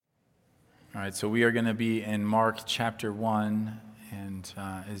All right, so we are going to be in Mark chapter 1, and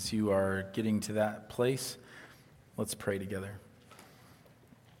as you are getting to that place, let's pray together.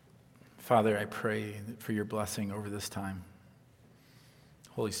 Father, I pray for your blessing over this time.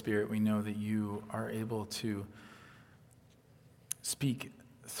 Holy Spirit, we know that you are able to speak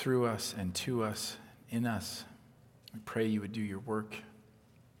through us and to us, in us. We pray you would do your work.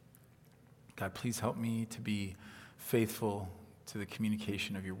 God, please help me to be faithful to the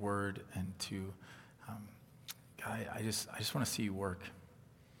communication of your word and to, God, I just want to see you work.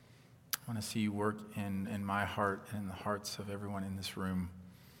 I want to see you work in my heart and in the hearts of everyone in this room.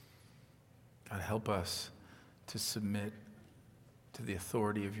 God, help us to submit to the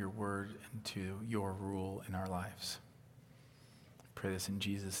authority of your word and to your rule in our lives. I pray this in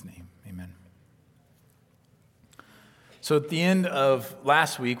Jesus' name. Amen. So at the end of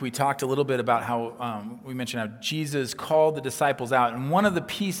last week, we talked a little bit about how we mentioned how Jesus called the disciples out. And one of the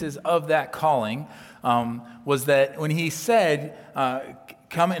pieces of that calling was that when he said,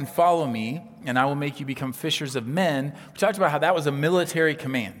 come and follow me, and I will make you become fishers of men, we talked about how that was a military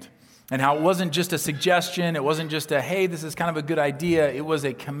command. And how it wasn't just a suggestion, it wasn't just a, hey, this is kind of a good idea. It was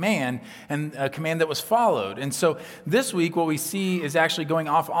a command, and a command that was followed. And so this week, what we see is actually going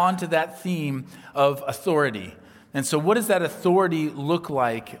off onto that theme of authority. And so what does that authority look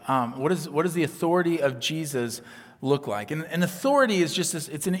like? What does the authority of Jesus look like? And authority is just this,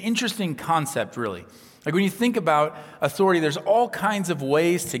 it's an interesting concept, really. Like when you think about authority, there's all kinds of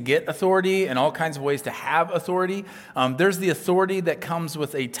ways to get authority and all kinds of ways to have authority. There's the authority that comes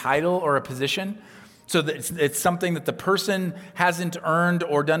with a title or a position. So that it's something that the person hasn't earned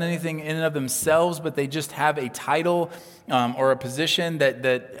or done anything in and of themselves, but they just have a title or a position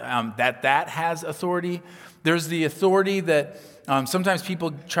that has authority. There's the authority that sometimes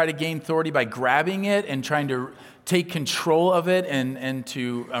people try to gain authority by grabbing it and trying to take control of it and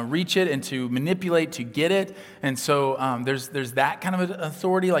to reach it and to manipulate to get it. And so there's that kind of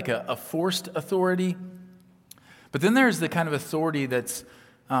authority, like a forced authority. But then there's the kind of authority that's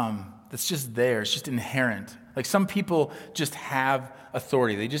just there. It's just inherent. Like some people just have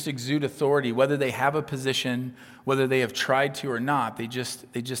authority. They just exude authority, whether they have a position, whether they have tried to or not. They just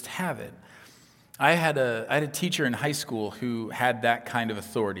have it. I had a teacher in high school who had that kind of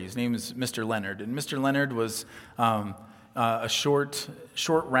authority. His name is Mr. Leonard, and Mr. Leonard was a short,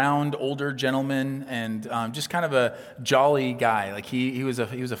 round, older gentleman, and just kind of a jolly guy. Like he was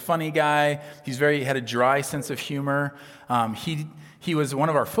a funny guy. He had a dry sense of humor. He was one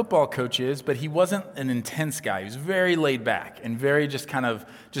of our football coaches, but he wasn't an intense guy. He was very laid back and very just kind of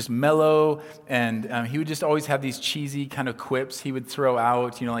just mellow, and he would just always have these cheesy kind of quips he would throw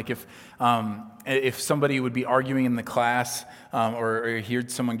out. You know, like if somebody would be arguing in the class or he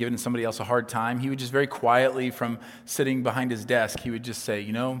heard someone giving somebody else a hard time, he would just very quietly from sitting behind his desk, he would just say,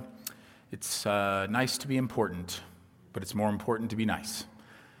 you know, it's nice to be important, but it's more important to be nice.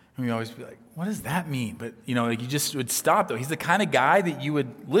 And we always be like, what does that mean? But, you know, like you just would stop, though. He's the kind of guy that you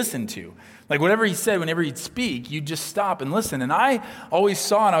would listen to. Like whatever he said, whenever he'd speak, you'd just stop and listen. And I always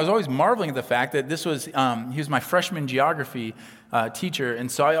saw, and I was always marveling at the fact that this was, he was my freshman geography teacher. And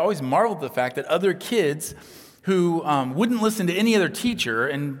so I always marveled at the fact that other kids who wouldn't listen to any other teacher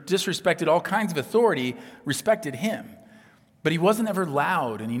and disrespected all kinds of authority respected him. But he wasn't ever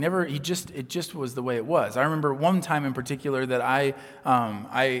loud, and it just was the way it was. I remember one time in particular that I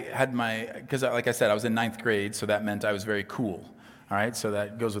had because like I said, I was in 9th grade, so that meant I was very cool. All right, so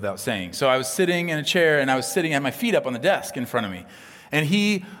that goes without saying. So I was sitting in a chair, and I was sitting at my feet up on the desk in front of me. And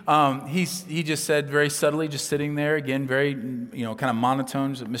he just said very subtly, just sitting there, again, very, kind of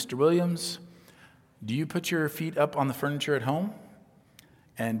monotone, Mr. Williams, do you put your feet up on the furniture at home?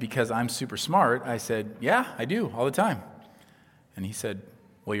 And because I'm super smart, I said, yeah, I do, all the time. And he said,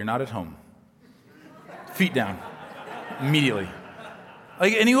 well, you're not at home. Feet down, immediately.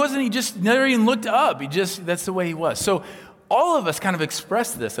 And he just never even looked up. That's the way he was. So all of us kind of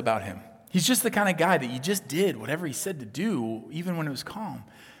expressed this about him. He's just the kind of guy that you just did whatever he said to do, even when it was calm.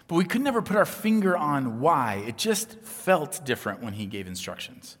 But we could never put our finger on why. It just felt different when he gave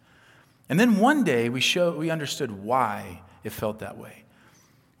instructions. And then one day we understood why it felt that way.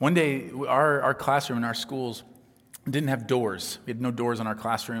 One day, our classroom in our schools didn't have doors. We had no doors on our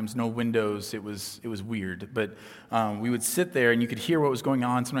classrooms, no windows. It was weird. But we would sit there, and you could hear what was going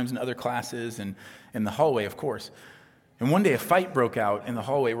on, sometimes in other classes and in the hallway, of course. And one day a fight broke out in the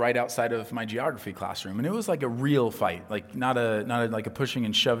hallway right outside of my geography classroom. And it was like a real fight, like not like a pushing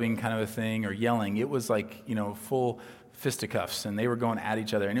and shoving kind of a thing or yelling. It was like, full fisticuffs, and they were going at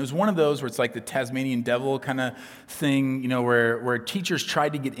each other. And it was one of those where it's like the Tasmanian devil kind of thing, where teachers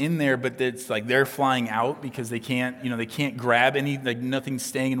tried to get in there, but it's like they're flying out because they can't grab any, like nothing's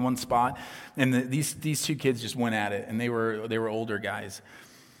staying in one spot. And these two kids just went at it, and they were older guys.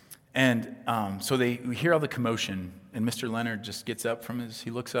 And so we hear all the commotion, and Mr. Leonard just gets up from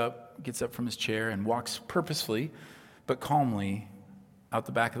his chair and walks purposefully but calmly out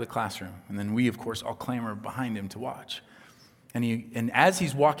the back of the classroom. And then we, of course, all clamor behind him to watch. And as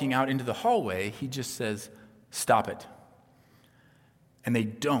he's walking out into the hallway, he just says, "Stop it." And they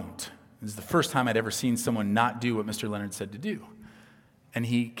don't. This is the first time I'd ever seen someone not do what Mr. Leonard said to do. And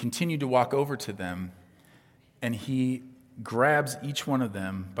he continued to walk over to them, and he grabs each one of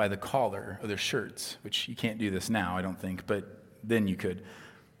them by the collar of their shirts, which you can't do this now, I don't think, but then you could.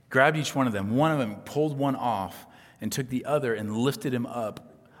 Grabbed each one of them. One of them pulled one off and took the other and lifted him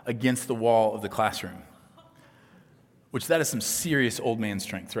up against the wall of the classroom. Which that is some serious old man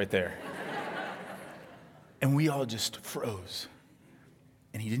strength right there. And we all just froze.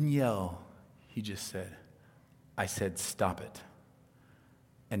 And he didn't yell. He just said, "I said, stop it.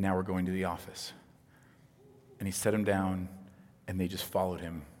 And now we're going to the office." And he set him down, and they just followed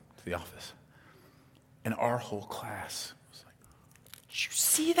him to the office. And our whole class was like, "Did you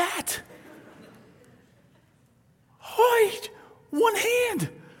see that? Hide! One hand!"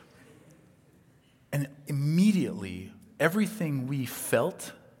 And immediately, everything we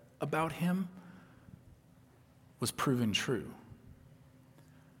felt about him was proven true.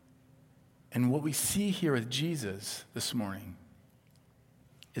 And what we see here with Jesus this morning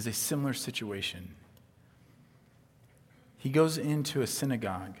is a similar situation. He goes into a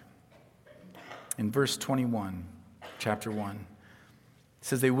synagogue in verse 21, chapter 1. It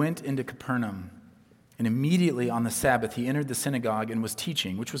says, "They went into Capernaum, and immediately on the Sabbath he entered the synagogue and was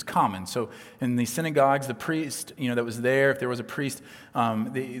teaching," which was common. So in the synagogues, the priest, that was there, if there was a priest,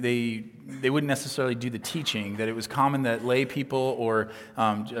 they wouldn't necessarily do the teaching. That it was common that lay people or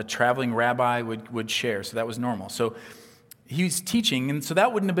a traveling rabbi would share. So that was normal. So he was teaching, and so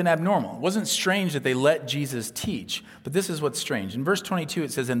that wouldn't have been abnormal. It wasn't strange that they let Jesus teach, but this is what's strange. In verse 22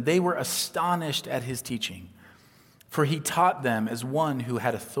 it says, "And they were astonished at his teaching, for he taught them as one who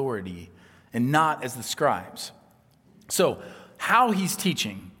had authority, and not as the scribes." So how he's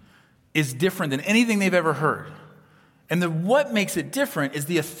teaching is different than anything they've ever heard. And what makes it different is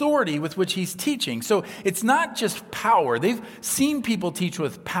the authority with which he's teaching. So it's not just power. They've seen people teach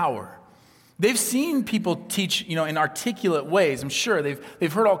with power. They've seen people teach, in articulate ways. I'm sure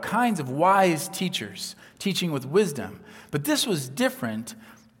they've heard all kinds of wise teachers teaching with wisdom. But this was different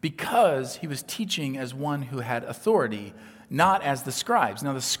because he was teaching as one who had authority, not as the scribes.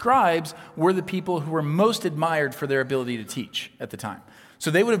 Now, the scribes were the people who were most admired for their ability to teach at the time. So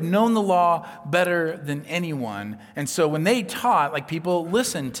they would have known the law better than anyone. And so when they taught, people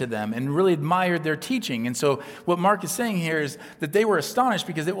listened to them and really admired their teaching. And so what Mark is saying here is that they were astonished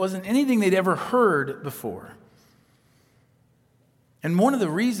because it wasn't anything they'd ever heard before. And one of the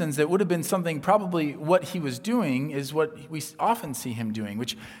reasons that would have been something, probably what he was doing, is what we often see him doing.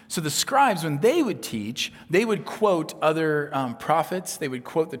 So the scribes, when they would teach, they would quote other prophets. They would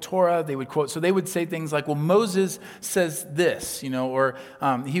quote the Torah. So they would say things like, "Well, Moses says this," or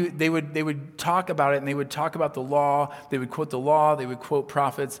they would talk about it, and they would talk about the law. They would quote the law. They would quote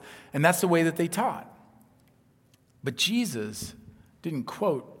prophets, and that's the way that they taught. But Jesus didn't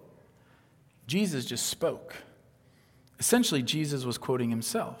quote. Jesus just spoke. Essentially, Jesus was quoting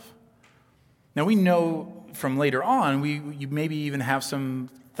himself. Now, we know from later on, you maybe even have some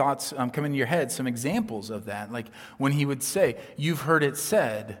thoughts come into your head, some examples of that. Like when he would say, "You've heard it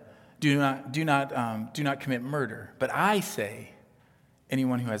said, do not commit murder. But I say,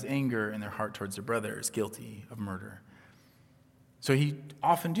 anyone who has anger in their heart towards their brother is guilty of murder." So he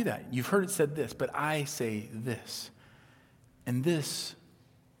often do that. "You've heard it said this, but I say this." And this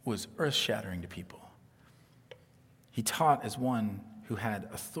was earth-shattering to people. He taught as one who had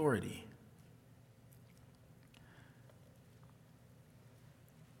authority.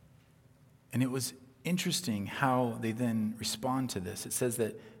 And it was interesting how they then respond to this. It says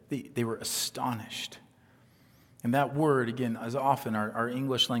that they were astonished. And that word, again, as often our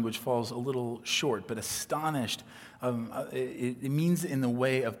English language falls a little short, but astonished, it means in the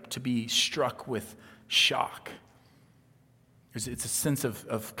way of to be struck with shock. It's a sense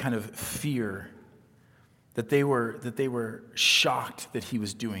of kind of fear. That they were shocked that he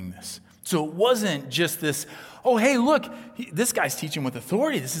was doing this. So it wasn't just this, "Oh, hey, look, this guy's teaching with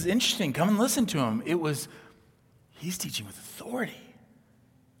authority. This is interesting. Come and listen to him." It was, He's teaching with authority.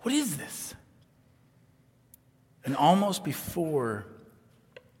 What is this? And almost before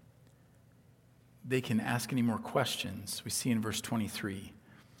they can ask any more questions, we see in verse 23,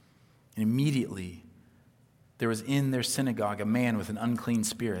 and immediately there was in their synagogue a man with an unclean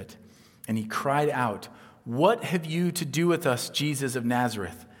spirit, and he cried out, "What have you to do with us, Jesus of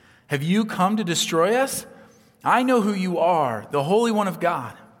Nazareth? Have you come to destroy us? I know who you are, the Holy One of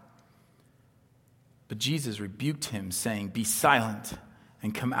God." But Jesus rebuked him, saying, "Be silent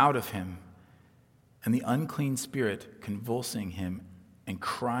and come out of him." And the unclean spirit, convulsing him and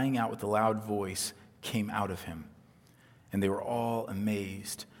crying out with a loud voice, came out of him. And they were all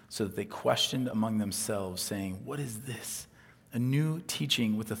amazed, so that they questioned among themselves, saying, "What is this? A new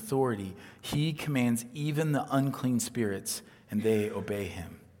teaching with authority. He commands even the unclean spirits, and they obey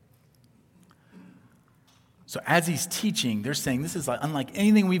him." So as he's teaching, they're saying this is unlike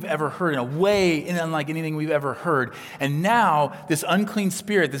anything we've ever heard, in a way unlike anything we've ever heard. And now this unclean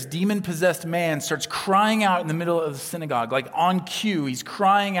spirit, this demon-possessed man, starts crying out in the middle of the synagogue, like on cue. He's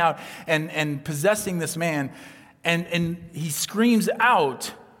crying out and possessing this man. And he screams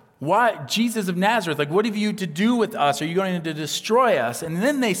out, "Why, Jesus of Nazareth, what have you to do with us? Are you going to destroy us?" And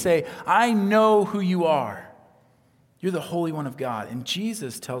then they say, "I know who you are. You're the Holy One of God." And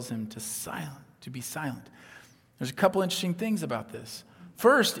Jesus tells him to be silent. There's a couple interesting things about this.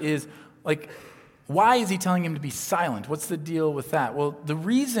 First is, why is he telling him to be silent? What's the deal with that? Well, the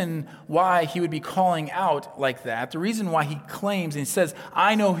reason why he would be calling out like that, the reason why he claims and he says,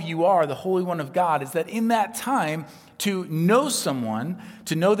 "I know who you are, the Holy One of God," is that in that time, to know someone,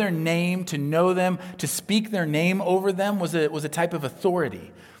 to know their name, to know them, to speak their name over them was a type of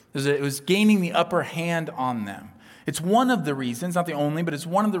authority. It was gaining the upper hand on them. It's one of the reasons, not the only, but it's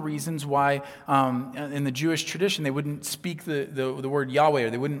one of the reasons why in the Jewish tradition they wouldn't speak the word Yahweh, or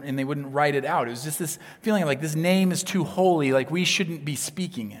they wouldn't write it out. It was just this feeling like this name is too holy, like we shouldn't be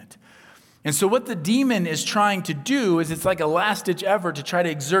speaking it. And so what the demon is trying to do is it's like a last-ditch effort to try to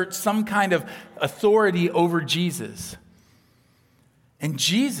exert some kind of authority over Jesus. And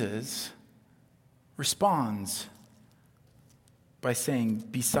Jesus responds by saying,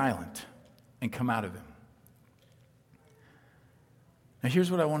 "Be silent and come out of him." Now,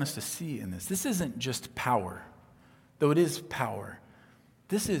 here's what I want us to see in this. This isn't just power, though it is power.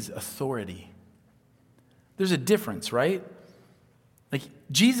 This is authority. There's a difference, right?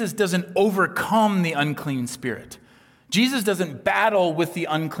 Jesus doesn't overcome the unclean spirit. Jesus doesn't battle with the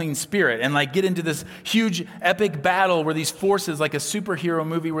unclean spirit and get into this huge epic battle where these forces, like a superhero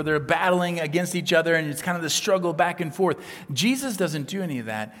movie where they're battling against each other and it's kind of the struggle back and forth. Jesus doesn't do any of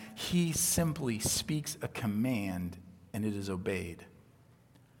that. He simply speaks a command and it is obeyed.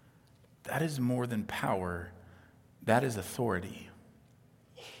 That is more than power. That is authority.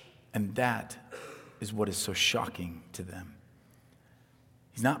 And that is what is so shocking to them.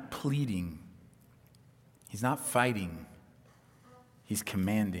 He's not pleading. He's not fighting. He's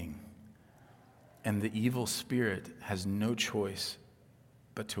commanding. And the evil spirit has no choice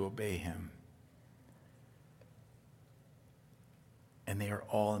but to obey him. And they are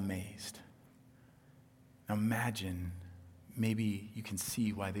all amazed. Now imagine, maybe you can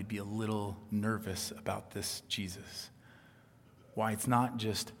see why they'd be a little nervous about this Jesus. Why it's not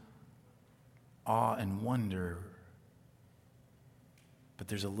just awe and wonder, but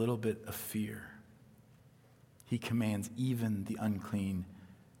there's a little bit of fear. He commands even the unclean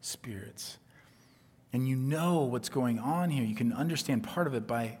spirits. And you know what's going on here. You can understand part of it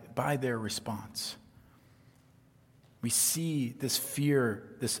by their response. We see this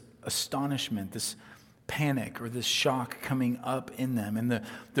fear, this astonishment, this panic or this shock coming up in them. And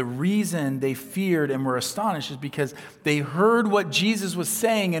the reason they feared and were astonished is because they heard what Jesus was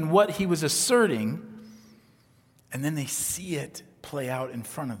saying and what he was asserting, and then they see it play out in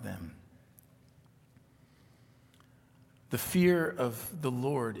front of them. The fear of the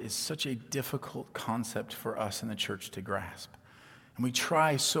Lord is such a difficult concept for us in the church to grasp. And we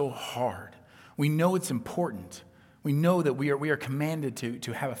try so hard. We know it's important. We know that we are commanded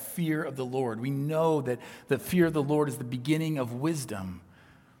to have a fear of the Lord. We know that the fear of the Lord is the beginning of wisdom.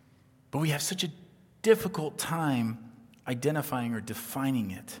 But we have such a difficult time identifying or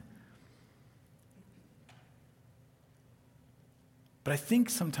defining it. But I think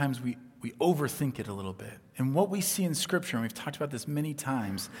sometimes we overthink it a little bit. And what we see in Scripture, and we've talked about this many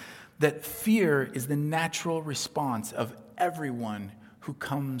times, that fear is the natural response of everyone who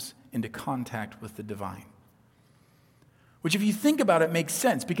comes into contact with the divine. Which, if you think about it, makes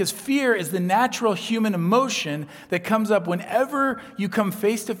sense, because fear is the natural human emotion that comes up whenever you come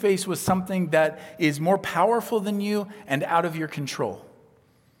face to face with something that is more powerful than you and out of your control.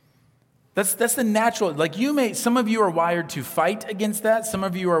 That's the natural. Like some of you are wired to fight against that. Some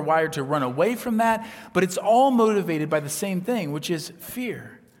of you are wired to run away from that. But it's all motivated by the same thing, which is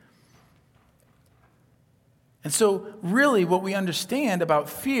fear. And so really what we understand about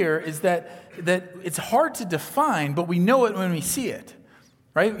fear is that it's hard to define, but we know it when we see it,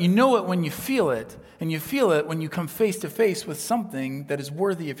 right? You know it when you feel it, and you feel it when you come face to face with something that is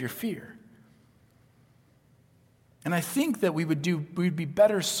worthy of your fear. And I think that we'd be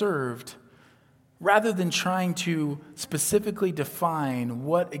better served, rather than trying to specifically define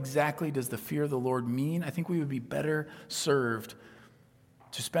what exactly does the fear of the Lord mean, I think we would be better served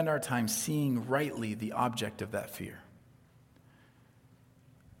to spend our time seeing rightly the object of that fear.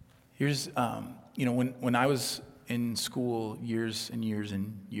 Here's, when I was in school years and years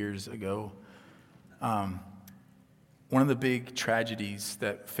and years ago, one of the big tragedies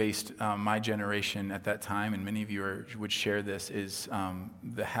that faced my generation at that time, and many of you would share this, is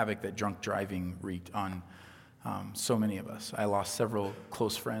the havoc that drunk driving wreaked on so many of us. I lost several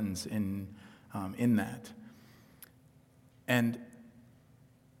close friends in that. And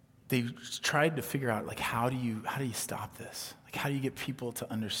they tried to figure out, like, how do you stop this? Like, how do you get people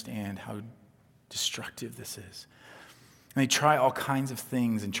to understand how destructive this is? And they try all kinds of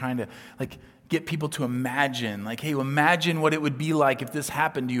things and trying to, like, get people to imagine, like, hey, imagine what it would be like if this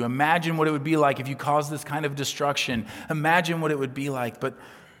happened to you. Imagine what it would be like if you caused this kind of destruction. Imagine what it would be like. But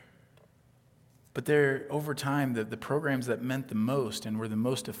there, over time, the programs that meant the most and were the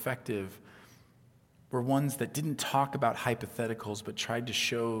most effective were ones that didn't talk about hypotheticals, but tried to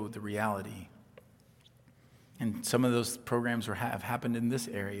show the reality. And some of those programs have happened in this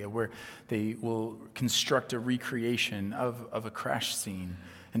area, where they will construct a recreation of a crash scene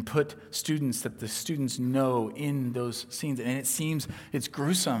and put students that the students know in those scenes. And it's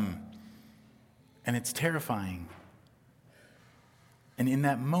gruesome and it's terrifying. And in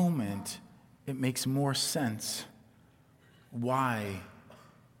that moment, it makes more sense why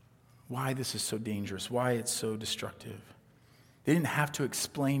this is so dangerous, why it's so destructive. They didn't have to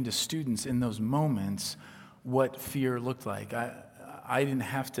explain to students in those moments what fear looked like. I didn't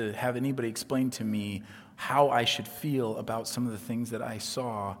have to have anybody explain to me how I should feel about some of the things that I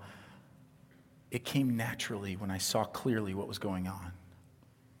saw. It came naturally when I saw clearly what was going on.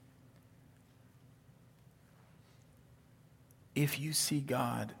 If you see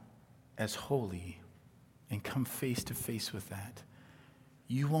God as holy and come face to face with that,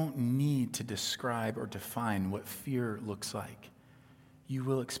 you won't need to describe or define what fear looks like. You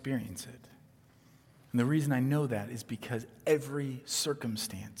will experience it. And the reason I know that is because every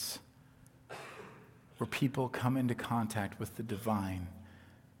circumstance where people come into contact with the divine,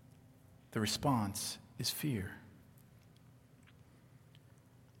 the response is fear.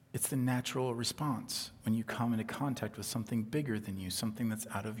 It's the natural response when you come into contact with something bigger than you, something that's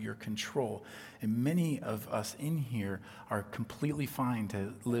out of your control. And many of us in here are completely fine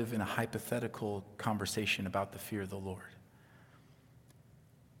to live in a hypothetical conversation about the fear of the Lord.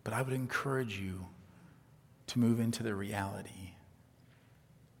 But I would encourage you to move into the reality.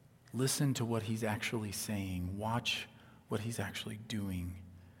 Listen to what he's actually saying. Watch what he's actually doing.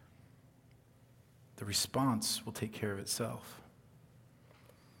 The response will take care of itself.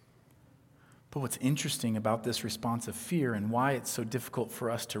 But what's interesting about this response of fear and why it's so difficult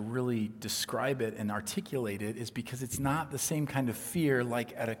for us to really describe it and articulate it is because it's not the same kind of fear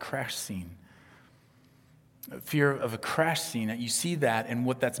like at a crash scene. Fear of a crash scene, you see that, and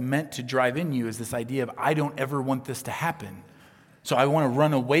what that's meant to drive in you is this idea of, I don't ever want this to happen. So I want to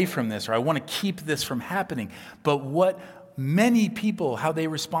run away from this, or I want to keep this from happening. But what many people, how they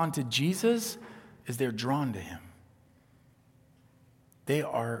respond to Jesus, is they're drawn to him. They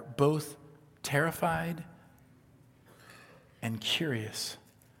are both terrified and curious.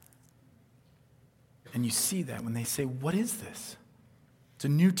 And you see that when they say, what is this? It's a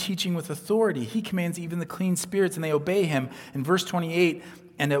new teaching with authority. He commands even the clean spirits, and they obey him. In verse 28,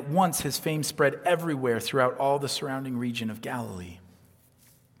 and at once his fame spread everywhere throughout all the surrounding region of Galilee.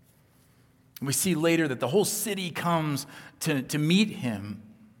 And we see later that the whole city comes to meet him.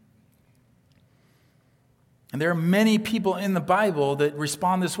 And there are many people in the Bible that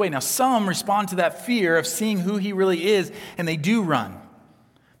respond this way. Now, some respond to that fear of seeing who he really is, and they do run.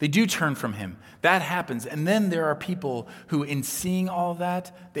 They do turn from him. That happens. And then there are people who, in seeing all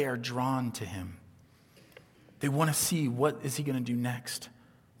that, they are drawn to him. They want to see, what is he going to do next?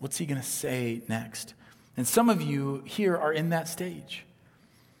 What's he going to say next? And some of you here are in that stage.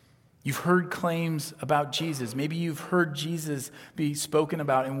 You've heard claims about Jesus. Maybe you've heard Jesus be spoken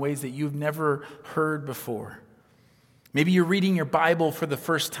about in ways that you've never heard before. Maybe you're reading your Bible for the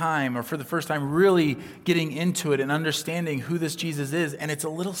first time, or for the first time really getting into it and understanding who this Jesus is, and it's a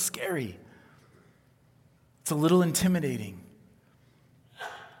little scary. It's a little intimidating.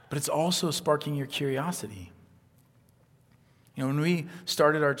 But it's also sparking your curiosity. You know, when we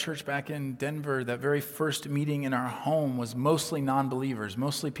started our church back in Denver, that very first meeting in our home was mostly non-believers,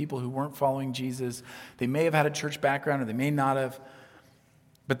 mostly people who weren't following Jesus. They may have had a church background, or they may not have.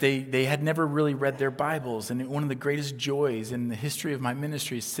 But they had never really read their Bibles. And one of the greatest joys in the history of my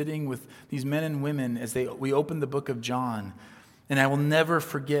ministry is sitting with these men and women as we opened the book of John. And I will never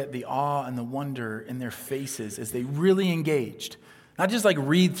forget the awe and the wonder in their faces as they really engaged. Not just like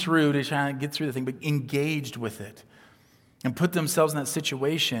read through to try and get through the thing, but engaged with it and put themselves in that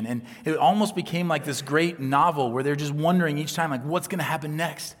situation. And it almost became like this great novel where they're just wondering each time, like, what's going to happen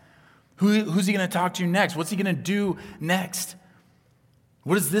next? Who's he going to talk to next? What's he going to do next?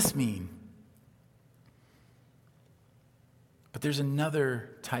 What does this mean? But there's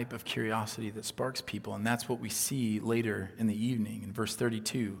another type of curiosity that sparks people, and that's what we see later in the evening. In verse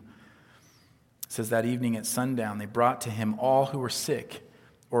 32, it says, that evening at sundown, they brought to him all who were sick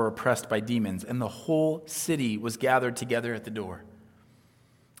or oppressed by demons, and the whole city was gathered together at the door.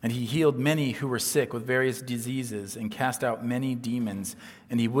 And he healed many who were sick with various diseases and cast out many demons,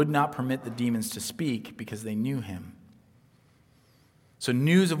 and he would not permit the demons to speak because they knew him. So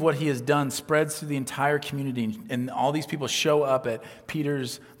news of what he has done spreads through the entire community, and all these people show up at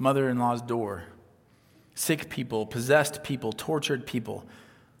Peter's mother-in-law's door. Sick people, possessed people, tortured people.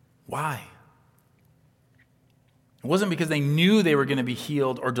 Why? It wasn't because they knew they were going to be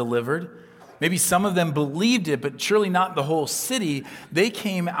healed or delivered. Maybe some of them believed it, but surely not the whole city. They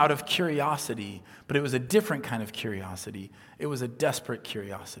came out of curiosity, but it was a different kind of curiosity. It was a desperate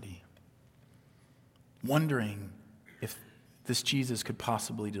curiosity, wondering if this Jesus could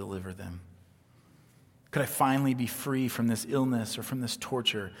possibly deliver them. Could I finally be free from this illness or from this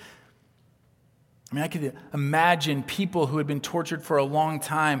torture? I mean, I could imagine people who had been tortured for a long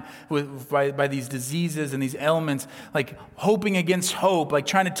time by these diseases and these ailments, like hoping against hope, like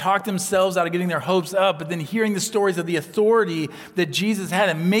trying to talk themselves out of getting their hopes up, but then hearing the stories of the authority that Jesus had,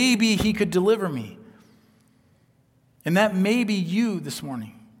 and maybe he could deliver me. And that may be you this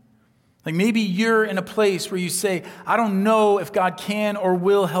morning. Like maybe you're in a place where you say, I don't know if God can or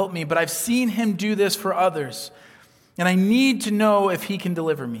will help me, but I've seen him do this for others, and I need to know if he can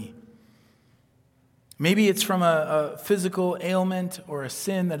deliver me. Maybe it's from a physical ailment or a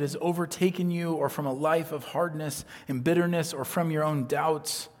sin that has overtaken you, or from a life of hardness and bitterness, or from your own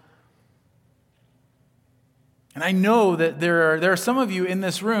doubts. And I know that there are some of you in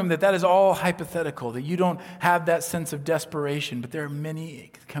this room that is all hypothetical, that you don't have that sense of desperation. But there are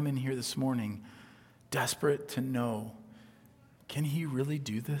many come in here this morning desperate to know, can he really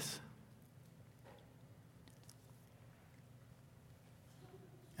do this?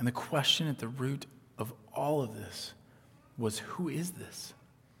 And the question at the root of all of this was, who is this?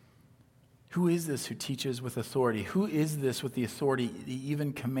 Who is this who teaches with authority? Who is this with the authority to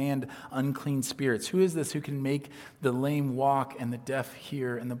even command unclean spirits? Who is this who can make the lame walk and the deaf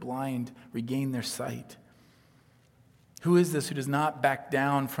hear and the blind regain their sight? Who is this who does not back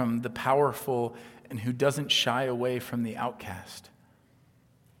down from the powerful and who doesn't shy away from the outcast?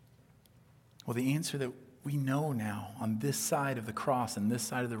 Well, the answer that we know now on this side of the cross and this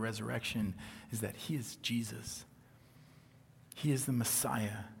side of the resurrection is that he is Jesus. He is the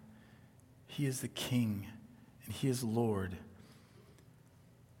Messiah. He is the King, and he is Lord.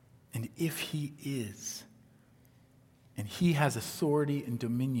 And if he is, and he has authority and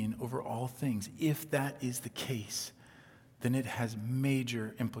dominion over all things, if that is the case, then it has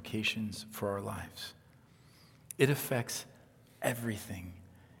major implications for our lives. It affects everything.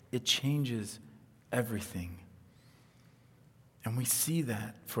 It changes everything. And we see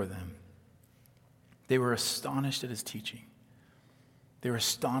that for them. They were astonished at his teaching. They were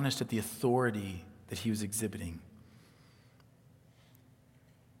astonished at the authority that he was exhibiting.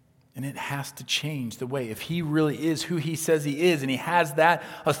 And it has to change the way. If he really is who he says he is, and he has that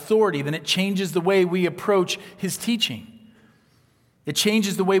authority, then it changes the way we approach his teaching. It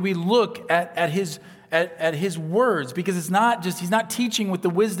changes the way we look at his words, because it's not just, he's not teaching with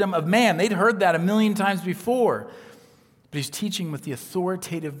the wisdom of man. They'd heard that a million times before. But he's teaching with the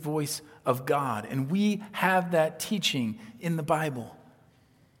authoritative voice of God. And we have that teaching in the Bible.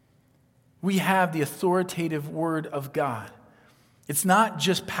 We have the authoritative word of God. It's not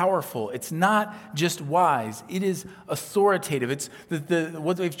just powerful. It's not just wise. It is authoritative. It's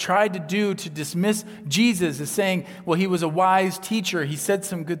what they've tried to do to dismiss Jesus is saying, well, he was a wise teacher. He said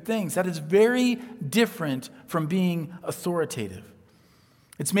some good things. That is very different from being authoritative.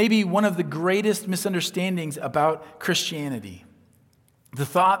 It's maybe one of the greatest misunderstandings about Christianity. The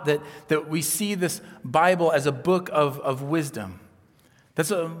thought that we see this Bible as a book of wisdom.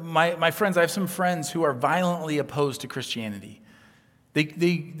 My friends, I have some friends who are violently opposed to Christianity.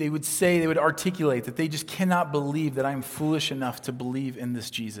 They would articulate that they just cannot believe that I'm foolish enough to believe in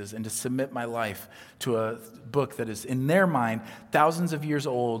this Jesus and to submit my life to a book that is, in their mind, thousands of years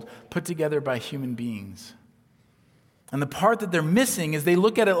old, put together by human beings. And the part that they're missing is they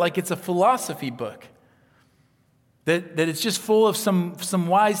look at it like it's a philosophy book. That it's just full of some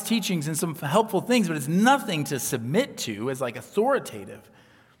wise teachings and some helpful things, but it's nothing to submit to as like authoritative.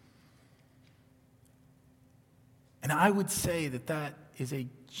 And I would say that is a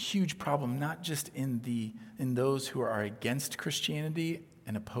huge problem, not just in those who are against Christianity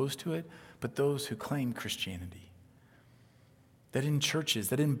and opposed to it, but those who claim Christianity. That in churches,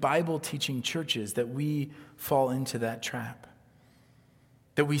 that in Bible-teaching churches, that we fall into that trap.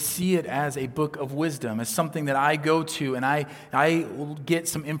 That we see it as a book of wisdom, as something that I go to and I will get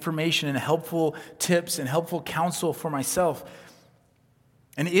some information and helpful tips and helpful counsel for myself.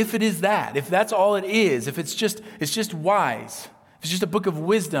 And if it is that, if that's all it is, if it's just wise, if it's just a book of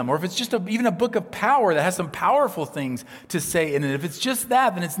wisdom, or if it's just even a book of power that has some powerful things to say in it, if it's just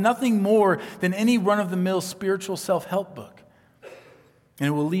that, then it's nothing more than any run-of-the-mill spiritual self-help book. And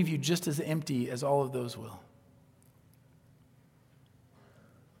it will leave you just as empty as all of those will.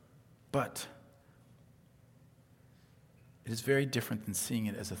 But it is very different than seeing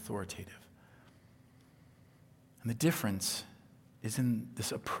it as authoritative. And the difference is in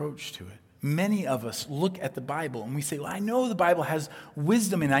this approach to it. Many of us look at the Bible and we say, well, I know the Bible has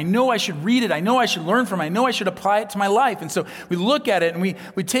wisdom in it. I know I should read it. I know I should learn from it. I know I should apply it to my life. And so we look at it and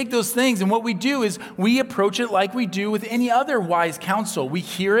we take those things, and what we do is we approach it like we do with any other wise counsel. We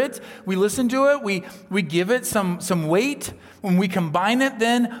hear it, we listen to it, we give it some weight. When we combine it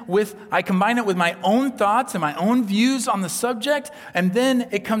then I combine it with my own thoughts and my own views on the subject, and then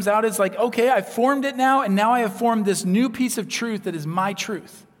it comes out as like, okay, I've formed it now, and now I have formed this new piece of truth that is my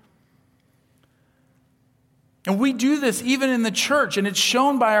truth. And we do this even in the church, and it's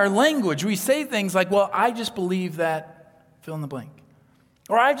shown by our language. We say things like, well, I just believe that, fill in the blank.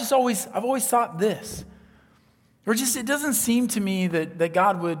 Or I've always thought this. Or just, it doesn't seem to me that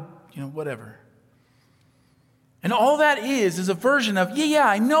God would, whatever. And all that is a version of,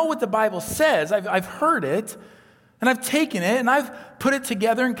 I know what the Bible says. I've heard it, and I've taken it, and I've put it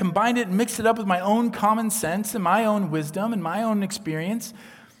together and combined it and mixed it up with my own common sense and my own wisdom and my own experience.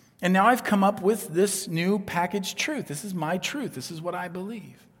 And now I've come up with this new packaged truth. This is my truth. This is what I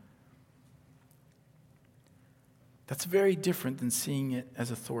believe. That's very different than seeing it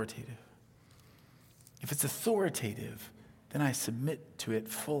as authoritative. If it's authoritative, then I submit to it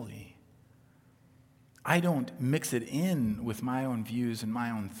fully. I don't mix it in with my own views and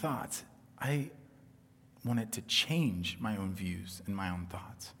my own thoughts. I want it to change my own views and my own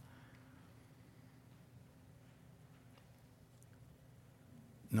thoughts.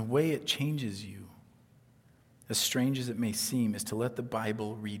 And the way it changes you, as strange as it may seem, is to let the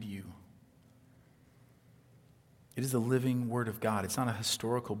Bible read you. It is the living Word of God. It's not a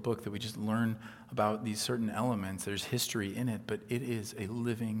historical book that we just learn about these certain elements. There's history in it, but it is a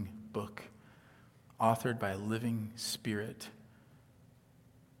living book, authored by a living Spirit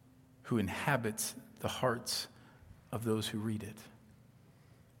who inhabits the hearts of those who read it.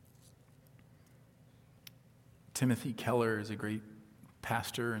 Timothy Keller is a great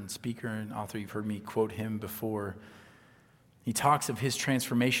pastor and speaker and author. You've heard me quote him before. He talks of his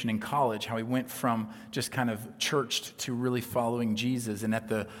transformation in college, how he went from just kind of churched to really following Jesus. And at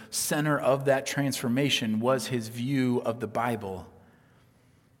the center of that transformation was his view of the Bible.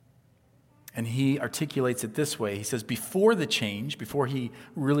 And he articulates it this way. He says, before the change, before he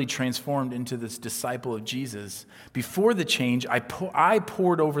really transformed into this disciple of Jesus, before the change, I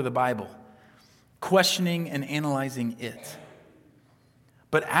pored over the Bible, questioning and analyzing it.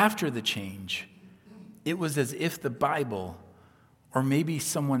 But after the change, it was as if the Bible, or maybe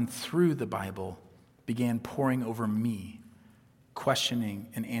someone through the Bible, began poring over me, questioning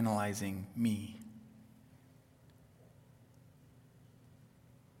and analyzing me.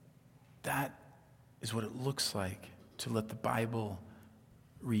 That is what it looks like to let the Bible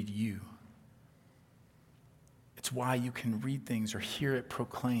read you. It's why you can read things or hear it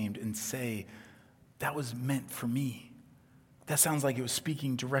proclaimed and say, that was meant for me. That sounds like it was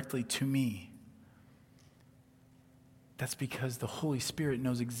speaking directly to me. That's because the Holy Spirit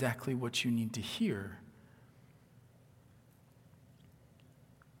knows exactly what you need to hear.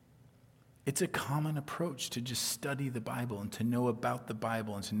 It's a common approach to just study the Bible and to know about the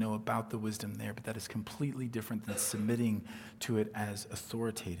Bible and to know about the wisdom there, but that is completely different than submitting to it as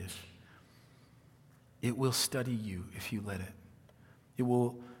authoritative. It will study you if you let it. It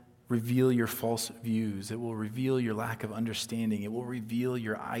will reveal your false views. It will reveal your lack of understanding. It will reveal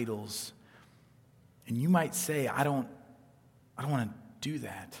your idols. And you might say, I don't want to do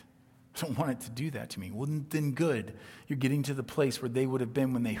that. I don't want it to do that to me. Well, then good. You're getting to the place where they would have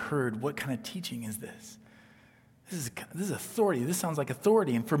been when they heard, what kind of teaching is this? This is authority. This sounds like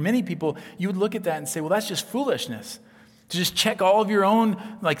authority. And for many people, you would look at that and say, well, that's just foolishness. To just check all of your own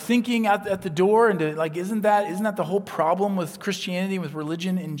thinking at the door and to isn't that the whole problem with Christianity, with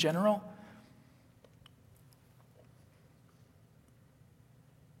religion in general?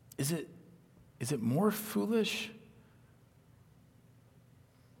 Is it more foolish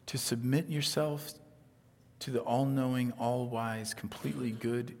to submit yourself to the all-knowing, all-wise, completely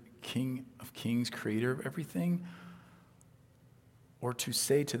good King of Kings, creator of everything? Or to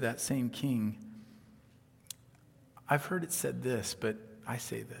say to that same king, I've heard it said this, but I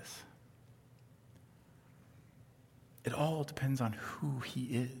say this. It all depends on who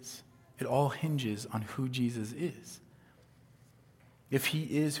he is. It all hinges on who Jesus is. If he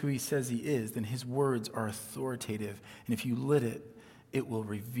is who he says he is, then his words are authoritative. And if you let it, it will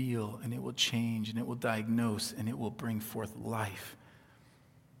reveal and it will change and it will diagnose and it will bring forth life.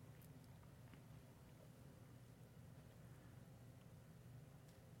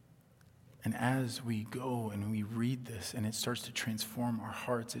 And as we go and we read this and it starts to transform our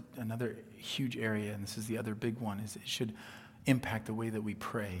hearts, another huge area, and this is the other big one, is it should impact the way that we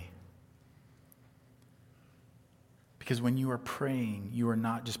pray. Because when you are praying, you are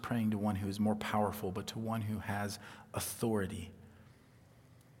not just praying to one who is more powerful, but to one who has authority.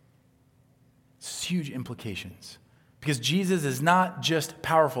 It's huge implications. Because Jesus is not just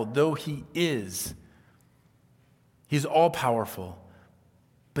powerful, though he is. He's all powerful.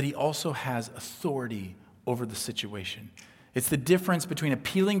 But he also has authority over the situation. It's the difference between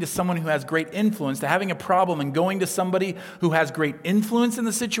appealing to someone who has great influence, to having a problem and going to somebody who has great influence in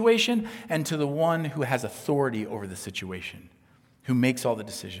the situation, and to the one who has authority over the situation, who makes all the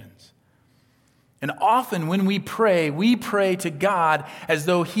decisions. And often when we pray to God as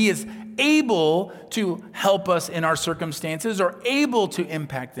though he is able to help us in our circumstances or able to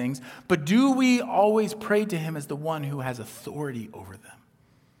impact things, but do we always pray to him as the one who has authority over them?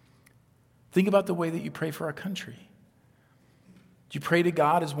 Think about the way that you pray for our country. Do you pray to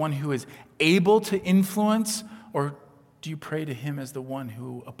God as one who is able to influence, or do you pray to him as the one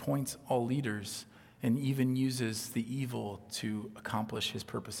who appoints all leaders and even uses the evil to accomplish his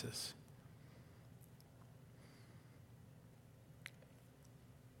purposes?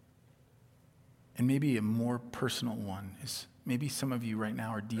 And maybe a more personal one is maybe some of you right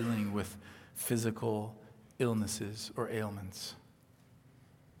now are dealing with physical illnesses or ailments.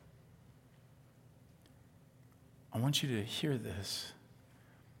 I want you to hear this,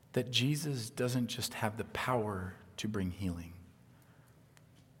 that Jesus doesn't just have the power to bring healing.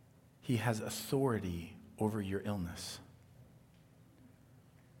 He has authority over your illness.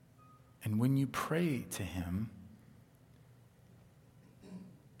 And when you pray to him,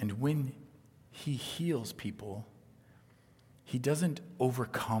 and when he heals people, he doesn't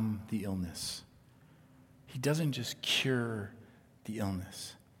overcome the illness. He doesn't just cure the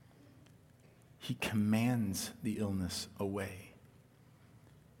illness. He commands the illness away.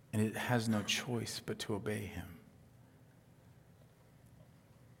 And it has no choice but to obey him.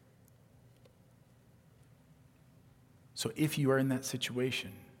 So if you are in that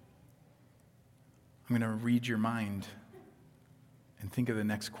situation, I'm going to read your mind and think of the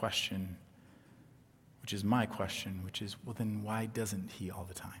next question, which is my question, which is, well, then why doesn't he all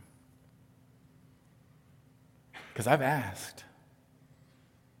the time? Because I've asked.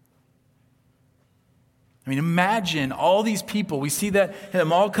 I mean, imagine all these people. We see that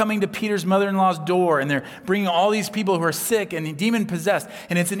them all coming to Peter's mother-in-law's door, and they're bringing all these people who are sick and demon-possessed.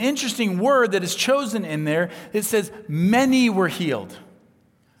 And it's an interesting word that is chosen in there. It says, many were healed.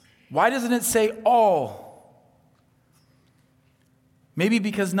 Why doesn't it say all? Maybe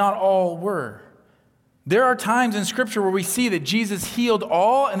because not all were. There are times in Scripture where we see that Jesus healed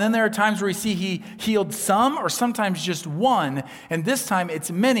all, and then there are times where we see he healed some, or sometimes just one, and this time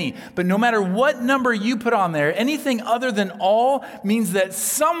it's many. But no matter what number you put on there, anything other than all means that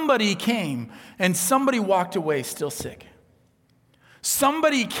somebody came and somebody walked away still sick.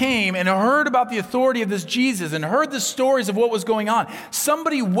 Somebody came and heard about the authority of this Jesus and heard the stories of what was going on.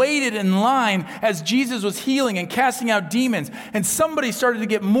 Somebody waited in line as Jesus was healing and casting out demons. And somebody started to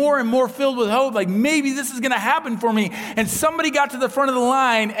get more and more filled with hope, like maybe this is going to happen for me. And somebody got to the front of the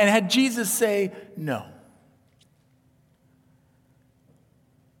line and had Jesus say, no.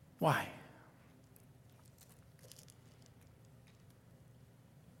 Why?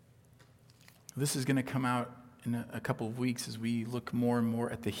 This is going to come out in a couple of weeks as we look more and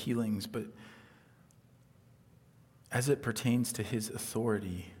more at the healings, but as it pertains to his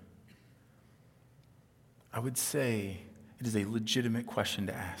authority, I would say it is a legitimate question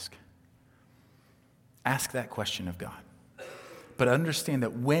to ask. Ask that question of God. But understand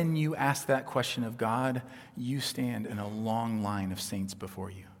that when you ask that question of God, you stand in a long line of saints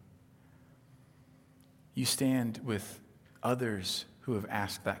before you. You stand with others who have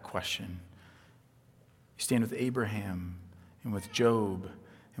asked that question. You stand with Abraham and with Job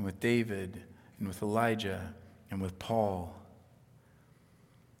and with David and with Elijah and with Paul.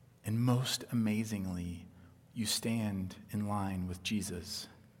 And most amazingly, you stand in line with Jesus,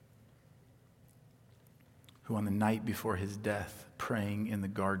 who on the night before his death, praying in the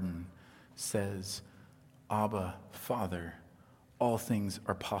garden, says, Abba, Father, all things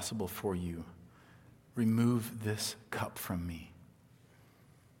are possible for you. Remove this cup from me.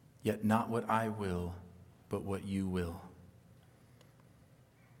 Yet not what I will, but what you will.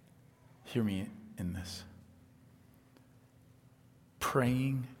 Hear me in this.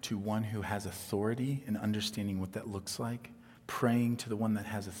 Praying to one who has authority and understanding what that looks like, praying to the one that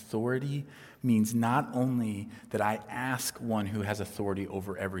has authority means not only that I ask one who has authority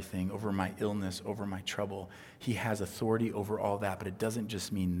over everything, over my illness, over my trouble. He has authority over all that, but it doesn't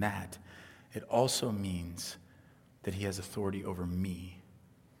just mean that. It also means that he has authority over me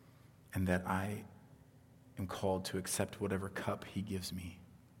and that I am called to accept whatever cup he gives me.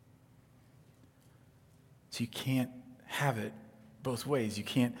 So you can't have it both ways. You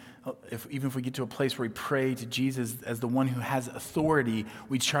can't, even if we get to a place where we pray to Jesus as the one who has authority,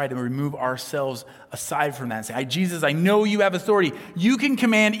 we try to remove ourselves aside from that and say, Jesus, I know you have authority. You can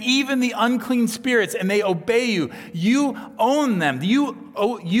command even the unclean spirits and they obey you. You own them.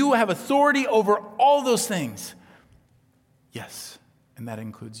 You have authority over all those things. Yes, and that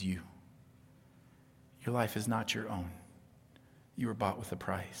includes you. Your life is not your own. You were bought with a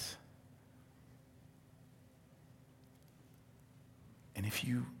price. And if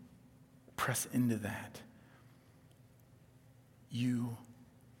you press into that, you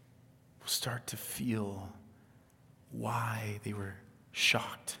will start to feel why they were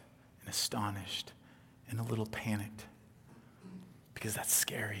shocked and astonished and a little panicked. Because that's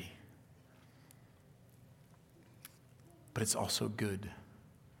scary. But it's also good.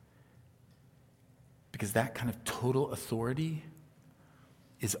 Because that kind of total authority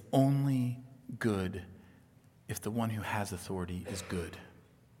is only good if the one who has authority is good.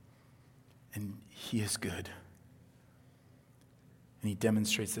 And he is good. And he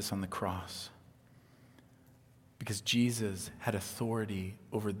demonstrates this on the cross. Because Jesus had authority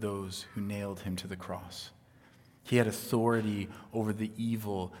over those who nailed him to the cross. He had authority over the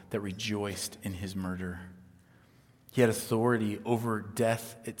evil that rejoiced in his murder. He had authority over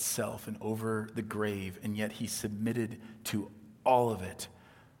death itself and over the grave, and yet he submitted to all of it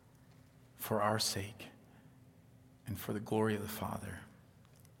for our sake and for the glory of the Father.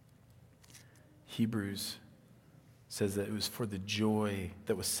 Hebrews says that it was for the joy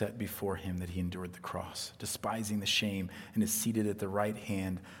that was set before him that he endured the cross, despising the shame, and is seated at the right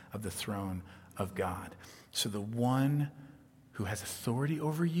hand of the throne of God. So the one who has authority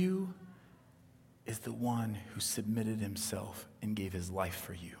over you is the one who submitted himself and gave his life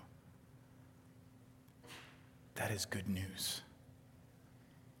for you. That is good news.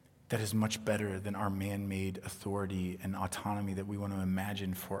 That is much better than our man-made authority and autonomy that we want to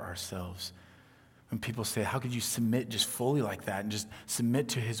imagine for ourselves. When people say, how could you submit just fully like that and just submit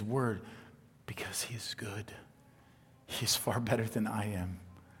to his word? Because he is good. He is far better than I am.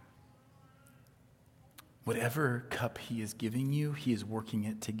 Whatever cup he is giving you, he is working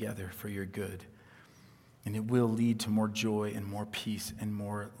it together for your good. And it will lead to more joy and more peace and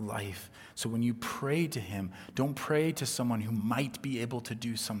more life. So when you pray to him, don't pray to someone who might be able to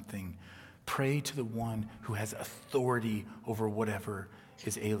do something. Pray to the one who has authority over whatever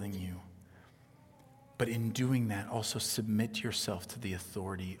is ailing you. But in doing that, also submit yourself to the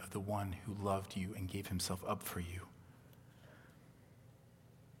authority of the one who loved you and gave himself up for you.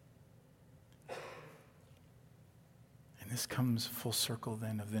 And this comes full circle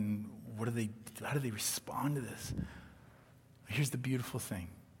then of how do they respond to this? Here's the beautiful thing.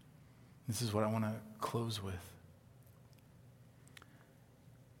 This is what I want to close with.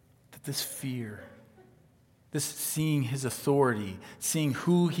 But this fear, this seeing his authority, seeing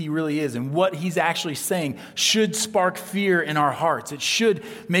who he really is and what he's actually saying should spark fear in our hearts. It should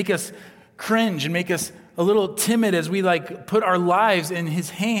make us cringe and make us a little timid as we put our lives in his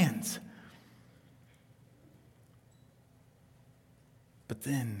hands. But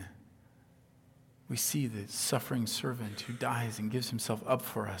then we see the suffering servant who dies and gives himself up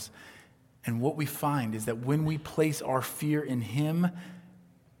for us. And what we find is that when we place our fear in him,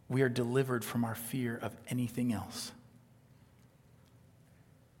 we are delivered from our fear of anything else.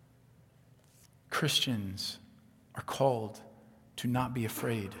 Christians are called to not be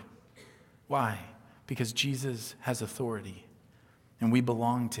afraid. Why? Because Jesus has authority and we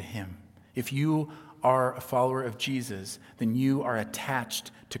belong to him. If you are a follower of Jesus, then you are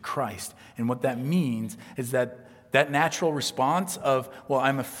attached to Christ. And what that means is that natural response of, well,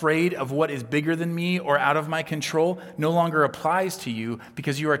 I'm afraid of what is bigger than me or out of my control, no longer applies to you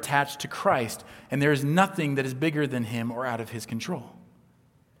because you are attached to Christ. And there is nothing that is bigger than him or out of his control.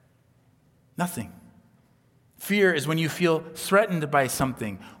 Nothing. Fear is when you feel threatened by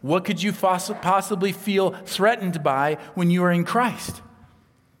something. What could you possibly feel threatened by when you are in Christ?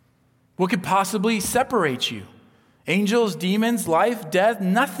 What could possibly separate you? Angels, demons, life, death,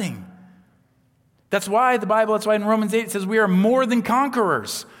 nothing. That's why in Romans 8 it says we are more than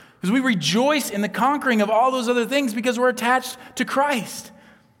conquerors. Because we rejoice in the conquering of all those other things because we're attached to Christ.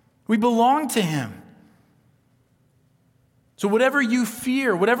 We belong to him. So whatever you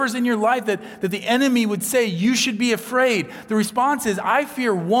fear, whatever's in your life that the enemy would say you should be afraid, the response is, I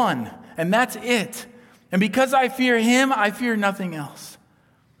fear one, and that's it. And because I fear him, I fear nothing else.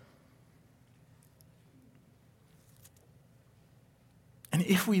 And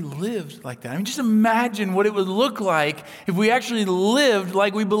if we lived like that, just imagine what it would look like if we actually lived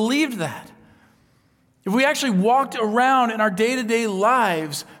like we believed that. If we actually walked around in our day-to-day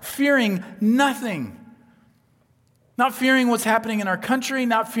lives fearing nothing. Not fearing what's happening in our country,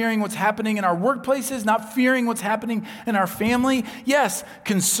 not fearing what's happening in our workplaces, not fearing what's happening in our family. Yes,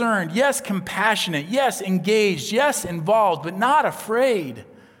 concerned. Yes, compassionate. Yes, engaged. Yes, involved, but not afraid.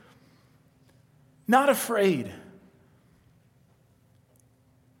 Not afraid.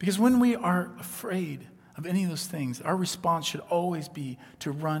 Because when we are afraid of any of those things, our response should always be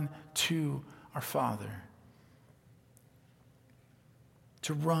to run to our Father.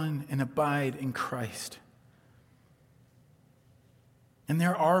 To run and abide in Christ. And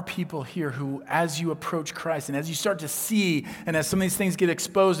there are people here who, as you approach Christ and as you start to see and as some of these things get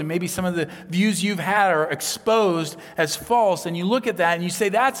exposed and maybe some of the views you've had are exposed as false, and you look at that and you say,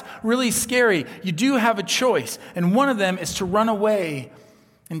 that's really scary. You do have a choice. And one of them is to run away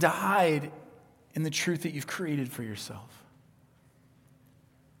and to hide in the truth that you've created for yourself.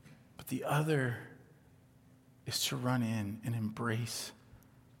 But the other is to run in and embrace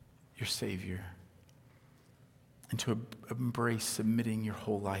your Savior and to embrace submitting your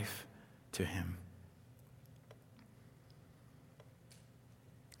whole life to him.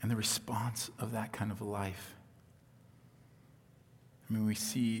 And the response of that kind of life, we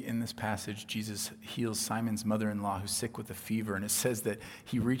see in this passage, Jesus heals Simon's mother-in-law who's sick with a fever. And it says that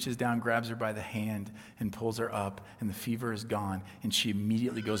he reaches down, grabs her by the hand, and pulls her up. And the fever is gone. And she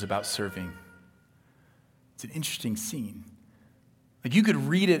immediately goes about serving. It's an interesting scene. You could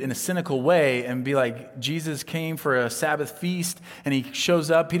read it in a cynical way and be like, Jesus came for a Sabbath feast. And he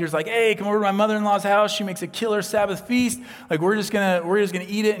shows up. Peter's like, hey, come over to my mother-in-law's house. She makes a killer Sabbath feast. We're just gonna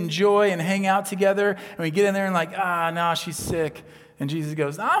eat it, enjoy, and hang out together. And we get in there and no, she's sick. And Jesus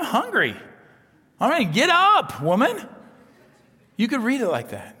goes, I'm hungry. Get up, woman. You could read it like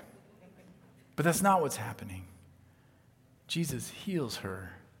that. But that's not what's happening. Jesus heals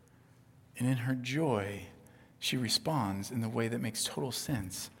her. And in her joy, she responds in the way that makes total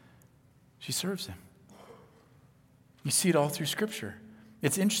sense. She serves him. You see it all through Scripture.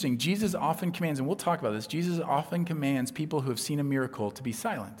 It's interesting. Jesus often commands, and we'll talk about this, Jesus often commands people who have seen a miracle to be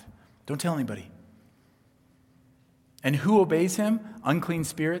silent. Don't tell anybody. And who obeys him? Unclean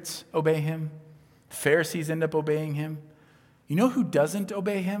spirits obey him. Pharisees end up obeying him. You know who doesn't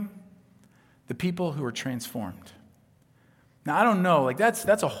obey him? The people who are transformed. Now, I don't know,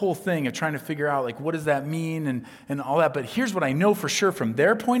 that's a whole thing of trying to figure out, what does that mean and all that. But here's what I know for sure from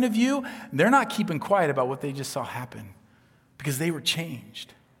their point of view. They're not keeping quiet about what they just saw happen because they were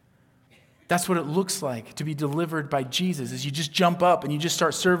changed. That's what it looks like to be delivered by Jesus, is you just jump up and you just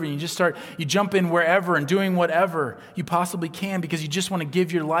start serving. You jump in wherever and doing whatever you possibly can because you just want to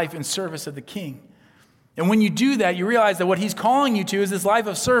give your life in service of the King. And when you do that, you realize that what he's calling you to is this life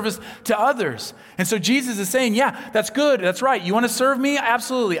of service to others. And so Jesus is saying, yeah, that's good. That's right. You want to serve me?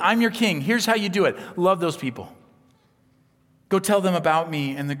 Absolutely. I'm your King. Here's how you do it. Love those people. Go tell them about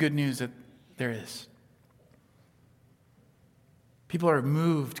me and the good news that there is. People are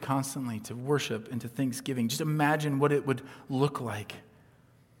moved constantly to worship and to thanksgiving. Just imagine what it would look like.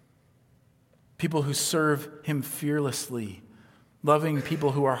 People who serve him fearlessly, loving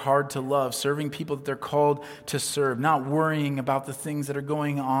people who are hard to love, serving people that they're called to serve, not worrying about the things that are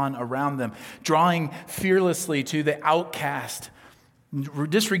going on around them, drawing fearlessly to the outcast,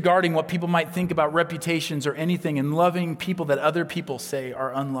 disregarding what people might think about reputations or anything, and loving people that other people say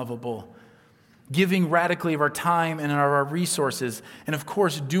are unlovable. Giving radically of our time and of our resources, and of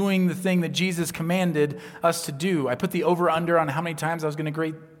course, doing the thing that Jesus commanded us to do. I put the over-under on how many times I was going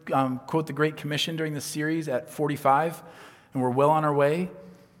to quote the Great Commission during this series at 45, and we're well on our way.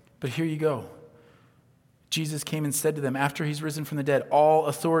 But here you go. Jesus came and said to them, after he's risen from the dead, all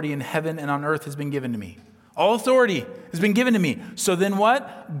authority in heaven and on earth has been given to me. All authority has been given to me. So then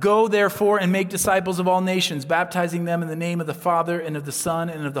what? Go therefore and make disciples of all nations, baptizing them in the name of the Father and of the Son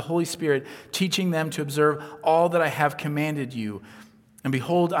and of the Holy Spirit, teaching them to observe all that I have commanded you. And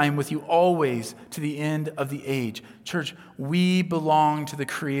behold, I am with you always to the end of the age. Church, we belong to the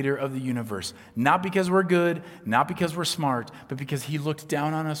Creator of the universe. Not because we're good, not because we're smart, but because he looked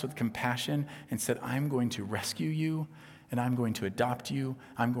down on us with compassion and said, I'm going to rescue you, and I'm going to adopt you.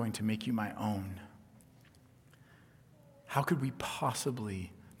 I'm going to make you my own. How could we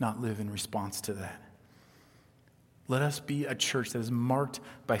possibly not live in response to that? Let us be a church that is marked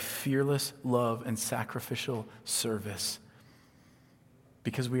by fearless love and sacrificial service,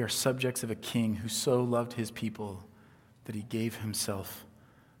 because we are subjects of a king who so loved his people that he gave himself.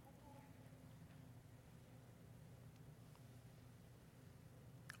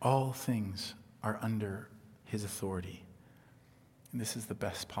 All things are under his authority. And this is the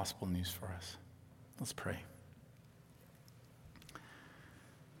best possible news for us. Let's pray.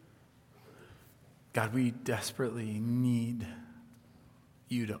 God, we desperately need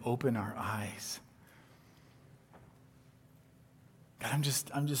you to open our eyes. God,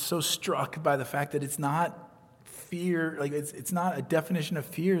 I'm just so struck by the fact that it's not fear, like it's not a definition of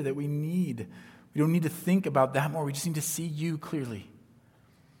fear that we need. We don't need to think about that more. We just need to see you clearly.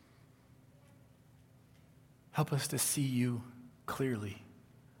 Help us to see you clearly.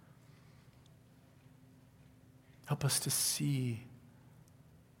 Help us to see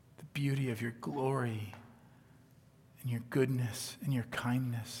the beauty of your glory and your goodness and your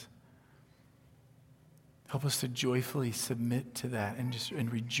kindness. Help us to joyfully submit to that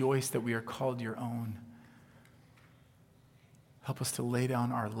and rejoice that we are called your own. Help us to lay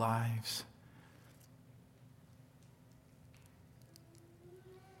down our lives.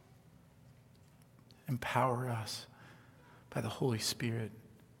 Empower us by the Holy Spirit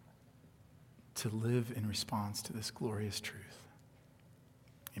to live in response to this glorious truth.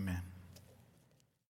 Amen.